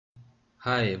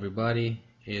Hi everybody,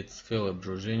 it's Philip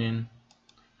Druzhinin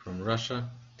from Russia,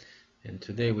 and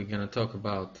today we're gonna talk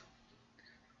about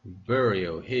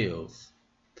burial hills.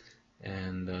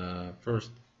 And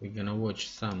first, we're gonna watch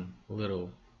some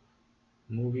little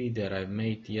movie that I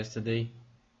made yesterday.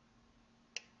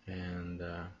 And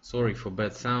sorry for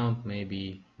bad sound,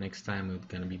 maybe next time it's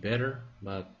gonna be better.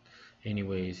 But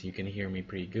anyways, you can hear me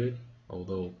pretty good,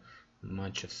 although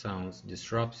much of sounds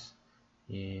disrupts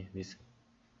this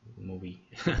movie,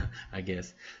 I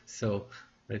guess. So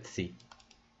let's see.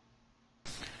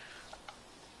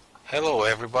 Hello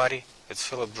everybody, it's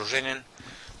Philip Druzhinin,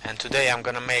 and today I'm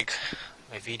gonna make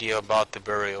a video about the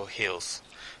burial hills,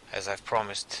 as I've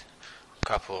promised a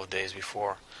couple of days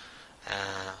before.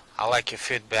 I like your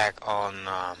feedback on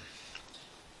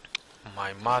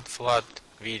my mud flood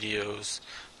videos.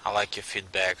 I like your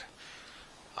feedback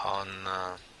on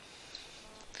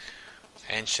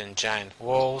ancient giant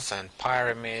walls and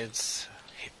pyramids,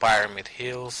 pyramid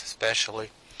hills especially,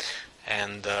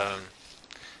 and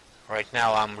right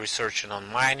now I'm researching on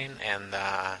mining, and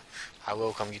I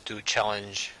welcome you to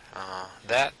challenge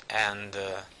that and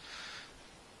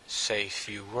say a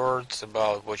few words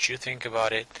about what you think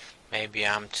about it. Maybe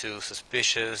I'm too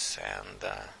suspicious and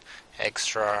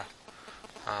extra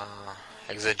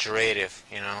exaggerative,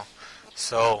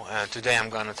 So today I'm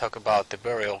going to talk about the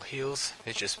burial hills,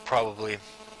 which is probably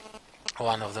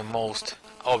one of the most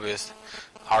obvious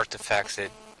artifacts that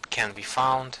can be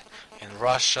found in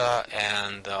Russia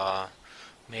and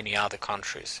many other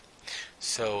countries.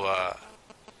 So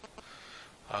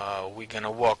we're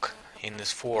gonna walk in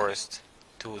this forest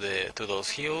to those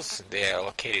hills. They are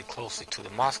located closely to the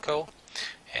Moscow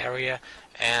area,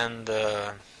 and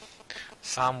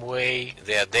some way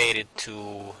they are dated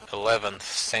to 11th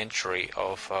century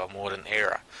of modern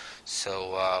era.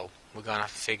 So we're gonna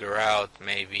figure out,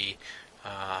 maybe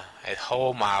at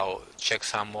home I'll check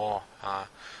some more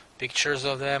pictures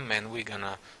of them, and we're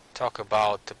gonna talk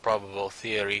about the probable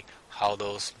theory, how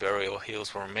those burial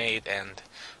hills were made, and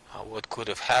what could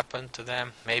have happened to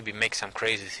them. Maybe make some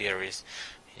crazy theories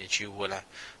that you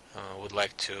would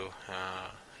like to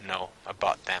know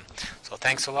about them. So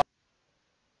thanks a lot.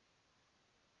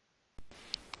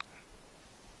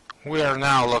 We are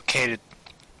now located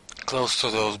close to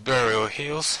those burial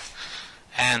hills,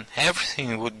 and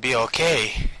everything would be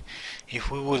okay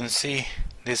if we wouldn't see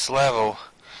this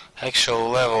actual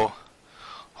level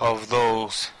of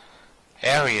those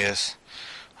areas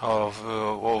of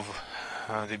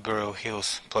the burial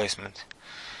hills placement.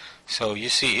 So you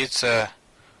see, it's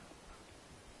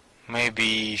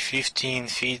maybe 15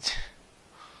 feet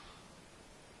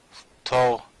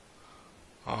tall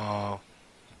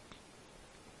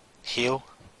hill,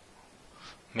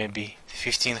 maybe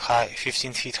 15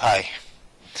 feet high,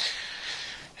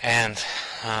 and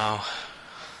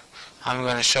I'm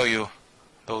going to show you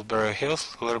those burial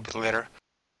hills a little bit later.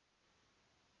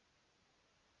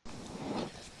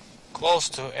 Close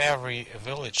to every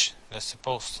village there's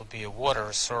supposed to be a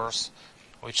water source,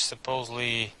 which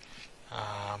supposedly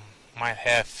might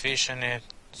have fish in it,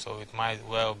 so it might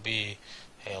well be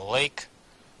a lake,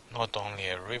 not only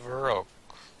a river.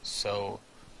 So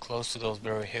close to those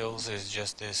burial hills is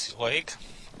just this lake.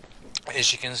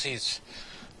 As you can see, it's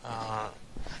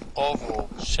oval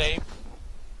shape,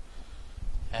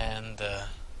 and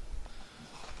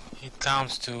it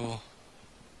comes to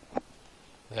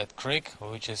that creek,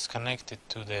 which is connected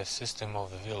to the system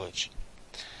of the village.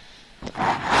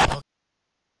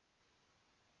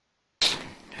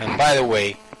 And by the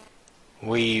way,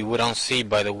 we don't see,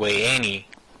 any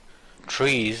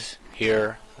trees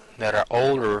here that are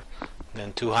older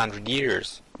than 200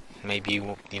 years, maybe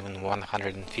even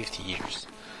 150 years.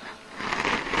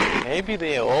 Maybe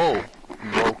they all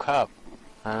broke up,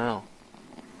 I don't know.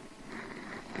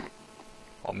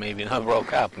 Or maybe not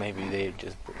broke up, maybe they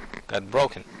just got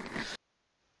broken.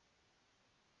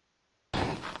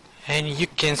 And you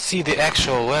can see the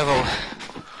actual level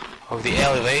of the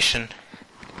elevation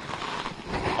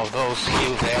of those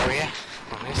hills area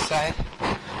on this side.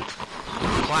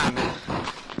 Climbing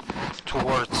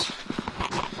towards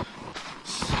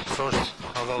first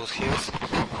of those hills.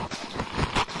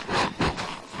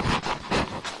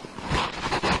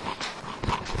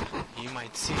 You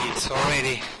might see it's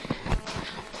already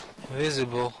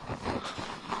visible.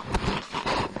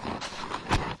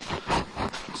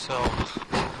 So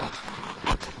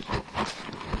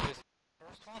this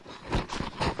first one,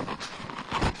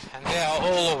 and they are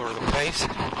all over the place.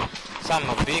 Some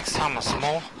are big, some are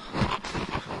small.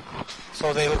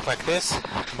 So they look like this.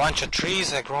 A bunch of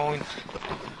trees are growing.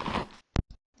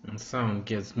 And sound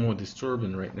gets more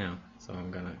disturbing right now, so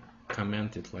I'm gonna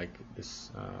comment it like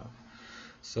this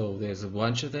So there's a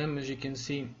bunch of them, as you can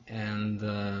see, and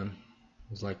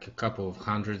there's like a couple of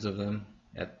hundreds of them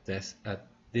at this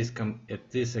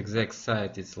exact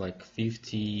site. It's like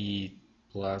 50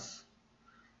 plus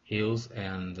hills,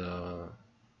 and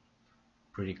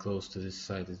pretty close to this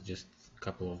site is just a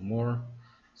couple of more.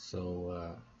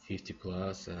 So 50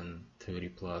 plus and 30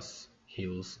 plus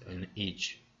hills in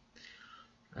each,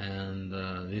 and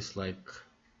this like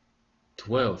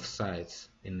 12 sites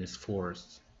in this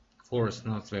forest. Forest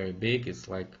not very big, it's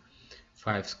like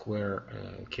 5 square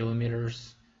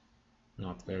kilometers,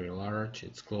 not very large.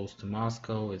 It's close to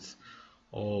Moscow. It's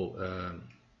all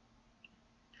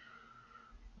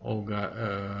got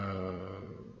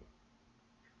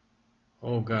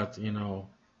you know,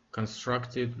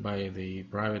 constructed by the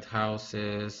private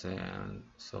houses, and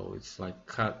so it's like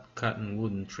cut and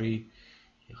wooden tree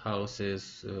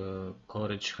houses,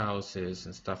 cottage houses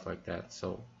and stuff like that.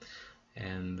 So,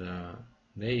 and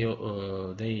they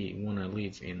want to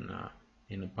live in a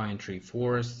pine tree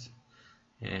forest,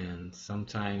 and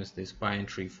sometimes this pine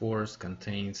tree forest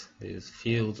contains these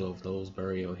fields of those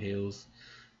burial hills,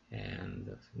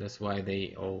 and that's why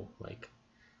they all like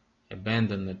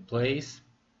abandon that place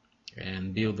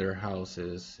and build their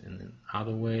houses in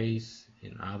other ways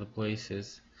in other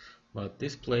places. But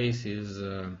this place is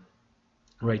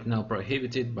right now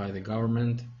prohibited by the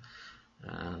government,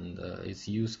 and it's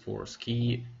used for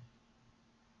ski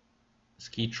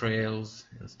trails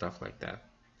and stuff like that.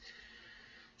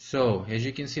 So as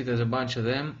you can see, there's a bunch of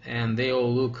them, and they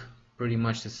all look pretty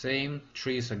much the same.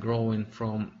 Trees are growing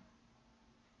from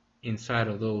inside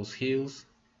of those hills,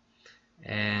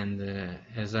 and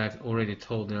as I've already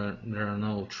told, there are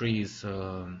no trees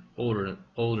older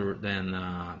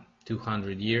than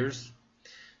 200 years,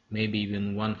 maybe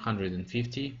even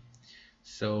 150.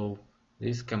 So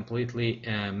this completely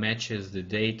matches the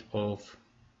date of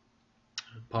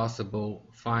possible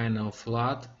final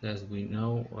flood. As we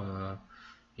know,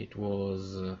 it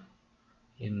was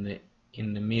in the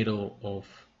middle of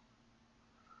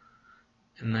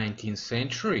 19th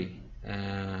century,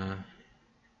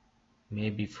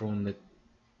 maybe from the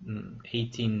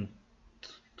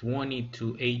 1820 to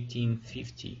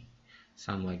 1850,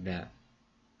 something like that.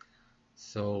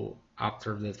 So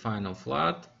after the final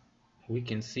flood, we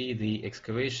can see the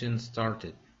excavation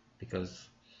started, because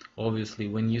obviously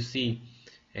when you see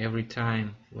every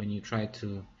time when you try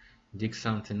to dig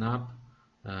something up,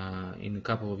 in a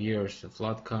couple of years a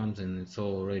flood comes and it's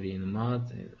already in the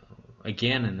mud,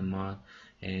 again in the mud,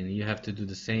 and you have to do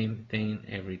the same thing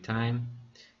every time.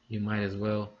 You might as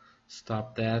well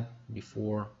stop that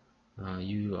before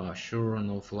you are sure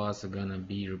no floods are gonna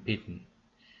be repeating.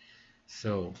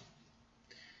 So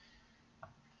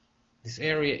this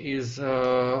area is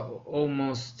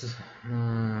almost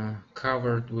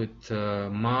covered with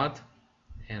mud,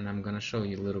 and I'm gonna show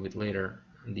you a little bit later.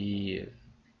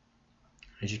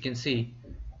 As you can see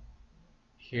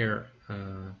here,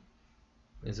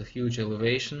 there's a huge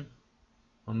elevation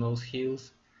on those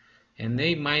hills, and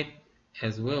they might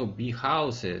as well be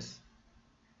houses.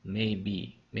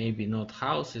 Maybe not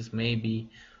houses,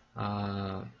 maybe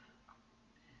you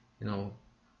know,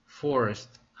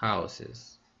 forest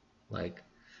houses, like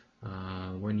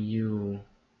when you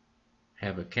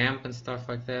have a camp and stuff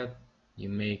like that. You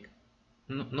make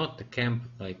not the camp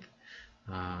like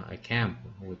a camp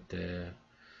with the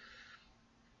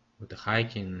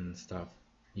hiking and stuff.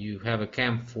 You have a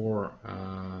camp for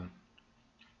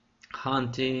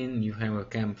hunting. You have a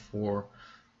camp for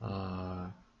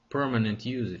permanent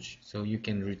usage, so you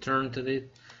can return to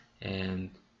it, and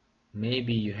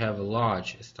maybe you have a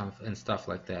lodge and stuff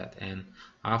like that. And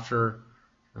after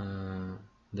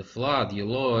the flood, your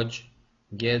lodge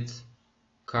gets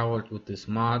covered with this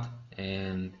mud,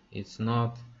 and it's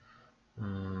not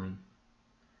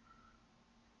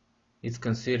it's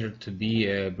considered to be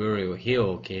a burial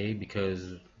hill, okay,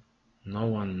 because no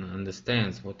one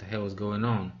understands what the hell is going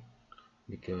on,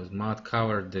 because mud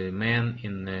covered the man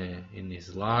in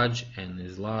his lodge, and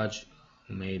his lodge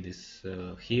made this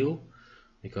hill,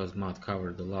 because mud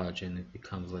covered the lodge and it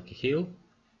becomes like a hill.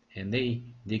 And they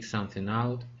dig something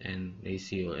out and they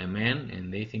see a man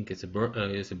and they think it's a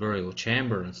burial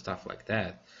chamber and stuff like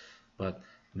that. But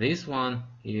this one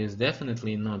is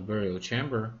definitely not burial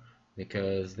chamber,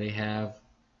 because they have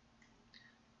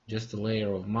just a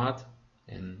layer of mud.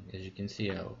 And as you can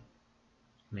see, I'll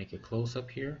make a close-up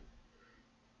here.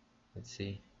 Let's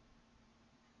see.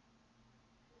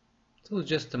 So it's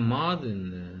just a mud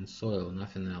and soil,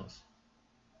 nothing else.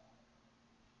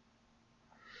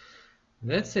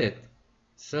 That's it.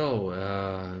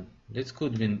 So this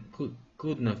couldn't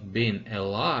have been a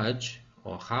lodge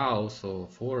or house or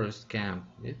forest camp.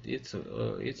 It's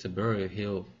a burial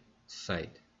hill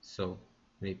site. So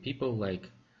the people like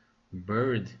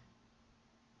buried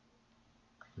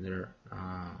their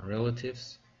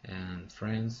relatives and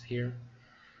friends here,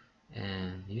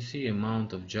 and you see the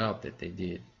amount of job that they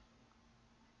did.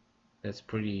 That's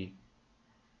pretty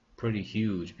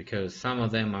huge, because some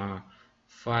of them are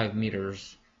 5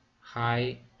 meters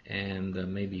high and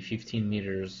maybe 15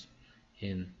 meters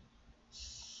in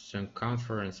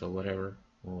circumference or whatever,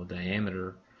 or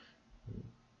diameter.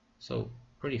 So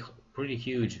pretty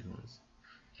huge ones.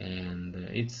 And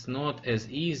it's not as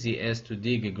easy as to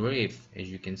dig a grave, as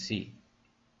you can see.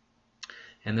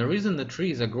 And the reason the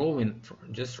trees are growing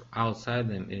just outside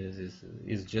them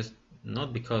is just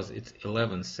not because it's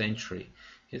 11th century.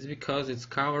 It's because it's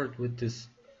covered with this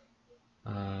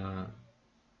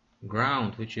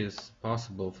ground which is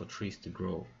possible for trees to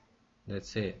grow.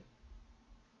 That's it.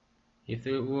 If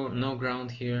there were no ground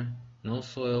here, no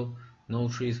soil, no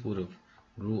trees would have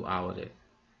grew out of it.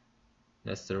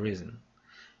 That's the reason.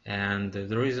 And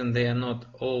the reason they are not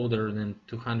older than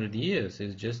 200 years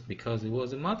is just because it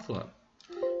was a mudflood.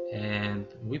 And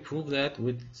we prove that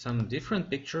with some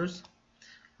different pictures,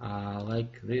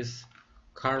 like this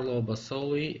Carlo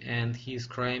Basoli and his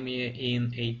Crimea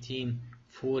in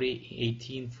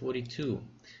 1842.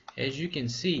 As you can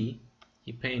see,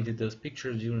 he painted those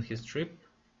pictures during his trip,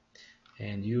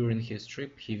 and during his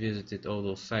trip he visited all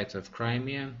those sites of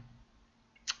Crimea.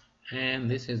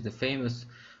 And this is the famous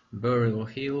burial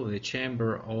hill, the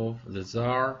chamber of the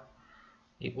Tsar.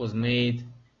 It was made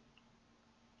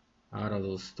out of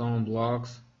those stone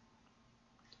blocks,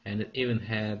 and it even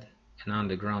had an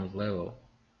underground level.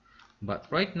 But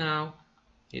right now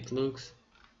it looks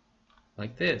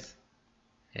like this.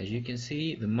 As you can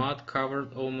see, the mud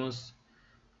covered almost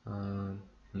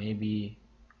maybe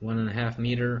 1.5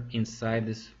 meters inside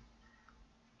this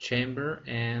chamber,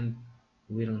 and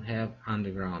we don't have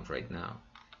underground right now,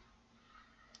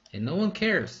 and no one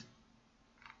cares.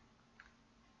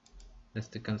 That's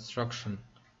the construction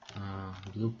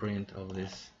blueprint of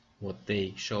this, what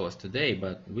they show us today,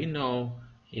 but we know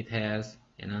it has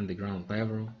an underground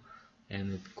level,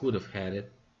 and it could have had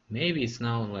it. Maybe it's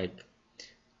now like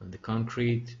the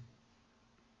concrete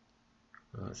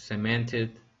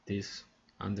cemented this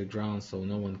underground so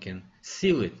no one can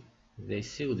seal it. They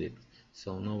sealed it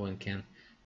so no one can